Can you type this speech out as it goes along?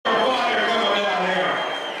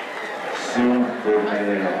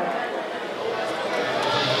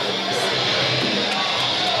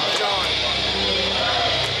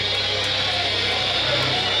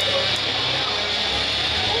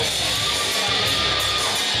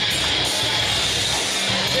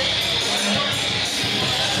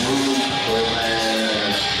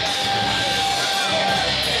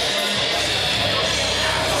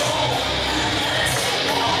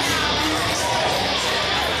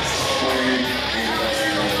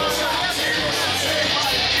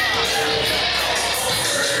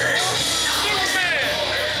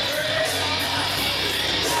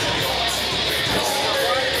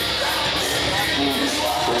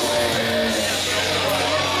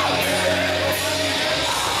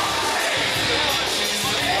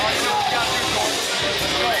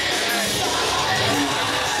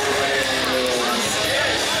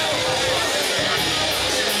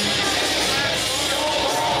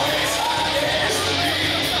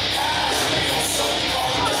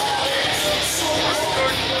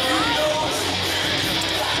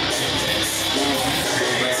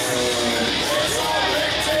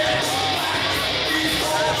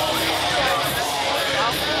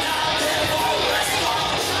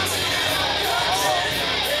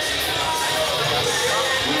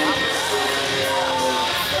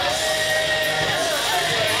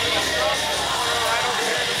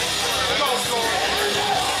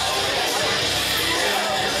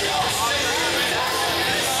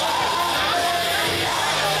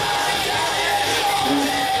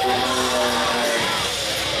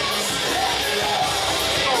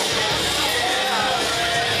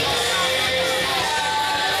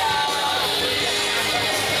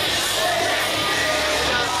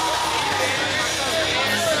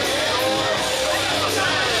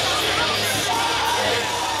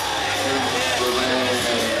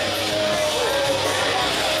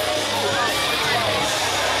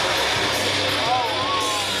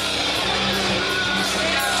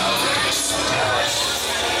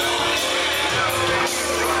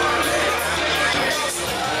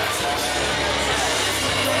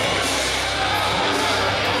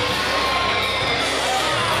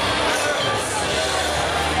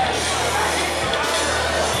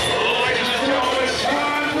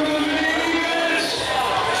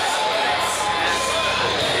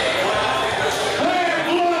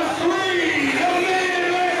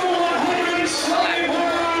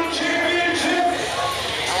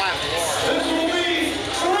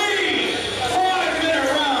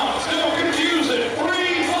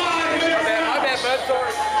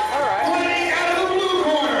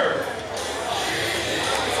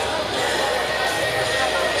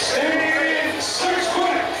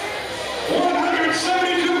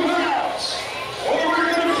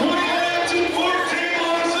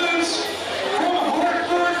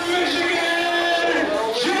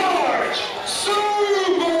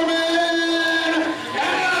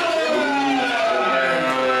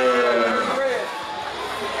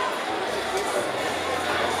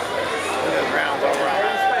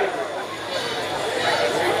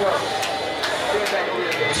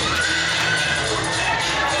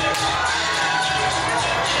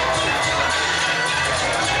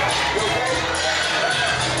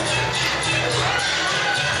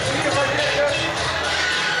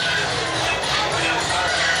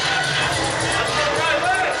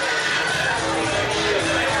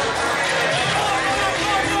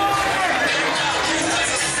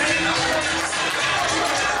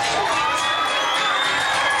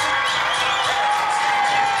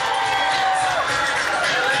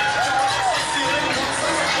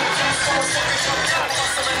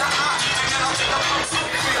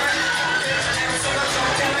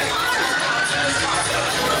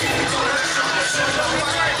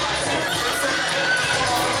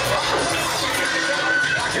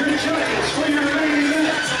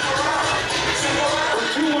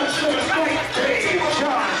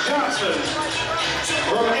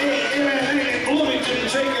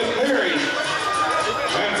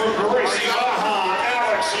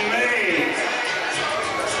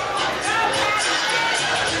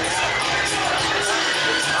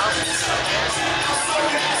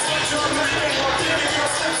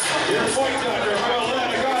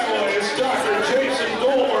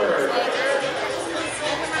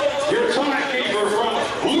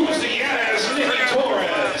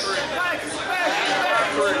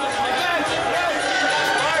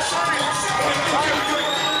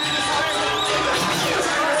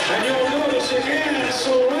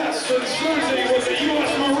Sunday with the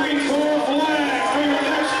U.S. Marine Corps flag for your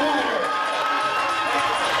next fighter.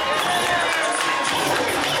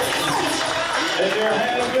 And there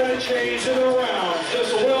has been a change in the rounds.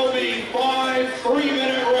 This will be 5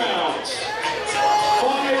 3-minute rounds.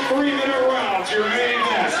 5 3-minute rounds. Your main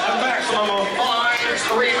event. A maximum of 5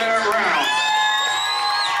 3-minute rounds.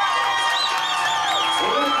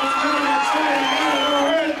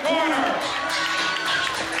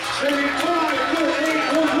 Standing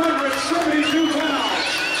 5'8", 172 pounds,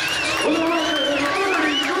 with a record of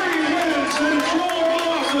 33 wins and 12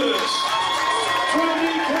 losses. From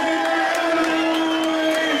Decatur,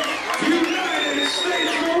 Illinois, United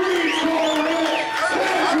States Marine Corps,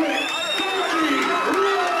 Patrick Marty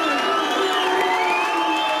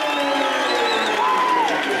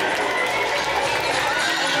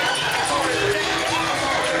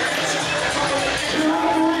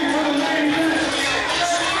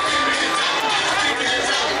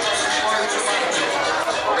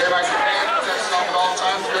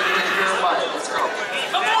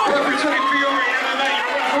representing Peoria MMA,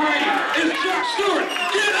 your referee is Jack Stewart.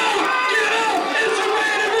 Get up! Get up! It's a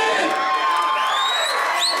main event!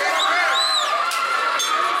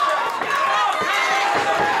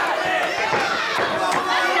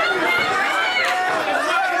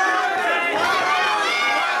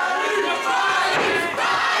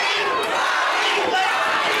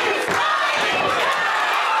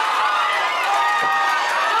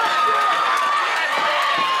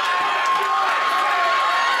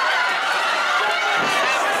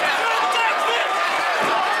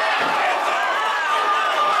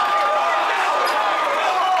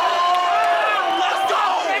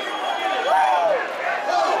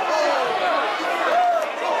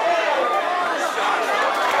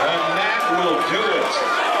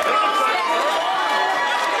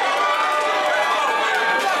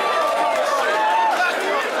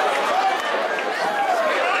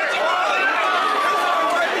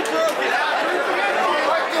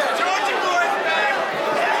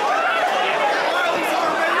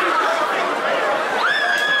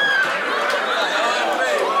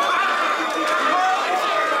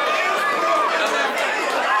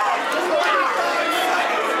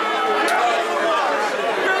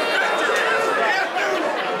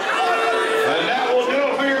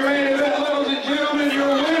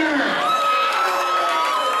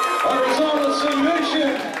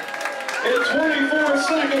 It's 24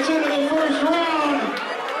 seconds into the first round.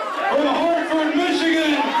 From Hartford,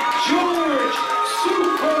 Michigan, George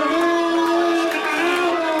Superman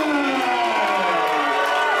Allen.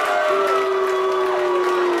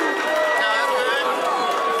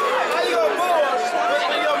 How you a boss?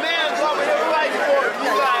 Your man's over here fighting for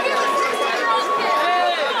you guys.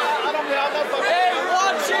 Hey,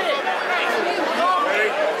 watch it.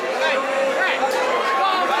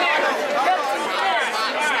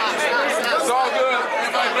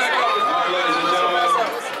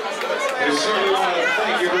 We certainly want to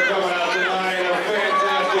thank you for coming out tonight. A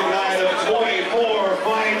fantastic night of 24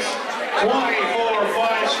 fights. 24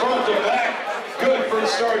 fights front to back. Good from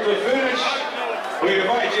start to finish. We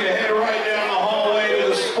invite you to head right down the hallway to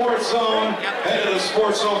the sports zone. Head to the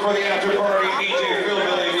sports zone for the after party. DJ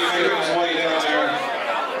Philbilly be making his way down there.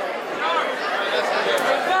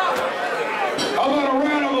 How about a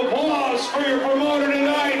round of applause for your promoter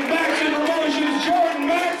tonight, Maxi Promotions, Jordan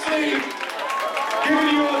Maxi, giving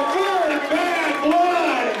you a third Bad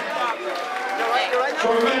Blood.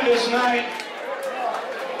 Tremendous night.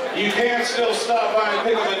 You can still stop by and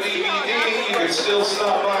pick up a DVD. You can still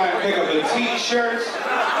stop by and pick up a t-shirt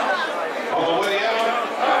on the way out.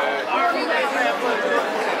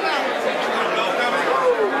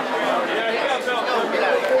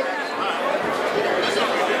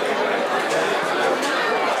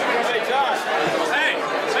 Hey, Josh. Hey,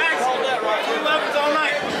 Max, hold that right. 211's all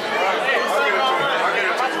night.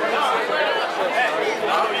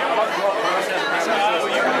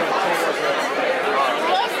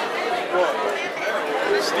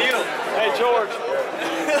 Steal. Hey, George.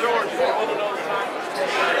 George, hold it all the time.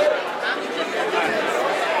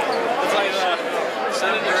 It's like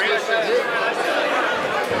send it to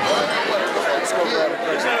Let's go grab it.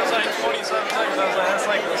 You said it was like 27 seconds. I was like, that's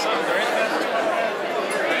like the sun, right?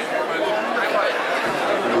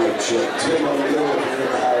 Tim O'Neill in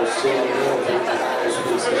the house. Tim O'Neill in the house.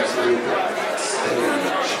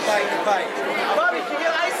 Fight. Bobby, can you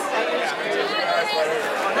get ice?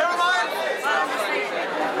 Never mind.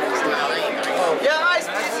 Yeah, ice,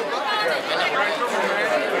 please.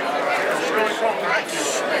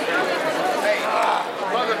 Hey,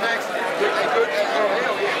 brother, next. Good.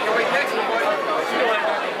 You're right next to me, boy.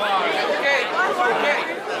 Okay.